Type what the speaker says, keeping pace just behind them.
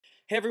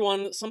Hey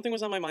everyone, something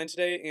was on my mind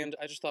today and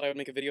I just thought I would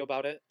make a video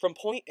about it. From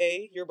point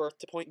A, your birth,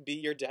 to point B,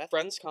 your death,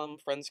 friends come,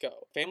 friends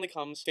go. Family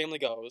comes, family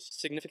goes.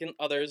 Significant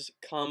others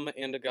come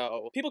and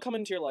go. People come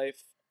into your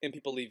life and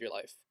people leave your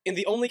life. And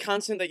the only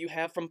constant that you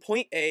have from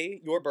point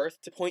A, your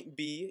birth, to point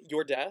B,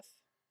 your death,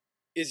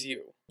 is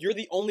you. You're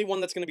the only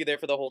one that's going to be there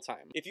for the whole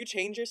time. If you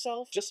change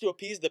yourself just to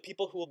appease the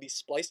people who will be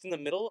spliced in the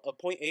middle of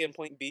point A and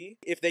point B,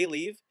 if they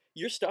leave,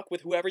 you're stuck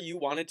with whoever you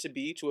wanted to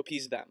be to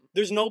appease them.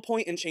 There's no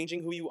point in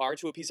changing who you are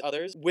to appease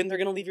others when they're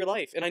going to leave your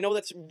life. And I know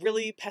that's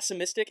really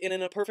pessimistic, and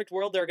in a perfect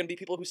world, there are going to be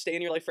people who stay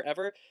in your life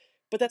forever,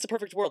 but that's a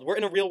perfect world. We're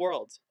in a real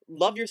world.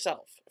 Love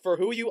yourself for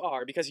who you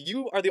are, because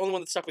you are the only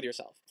one that's stuck with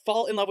yourself.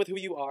 Fall in love with who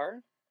you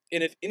are,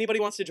 and if anybody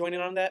wants to join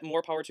in on that,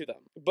 more power to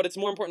them. But it's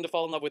more important to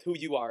fall in love with who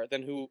you are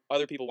than who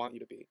other people want you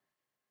to be.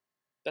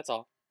 That's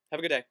all. Have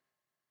a good day.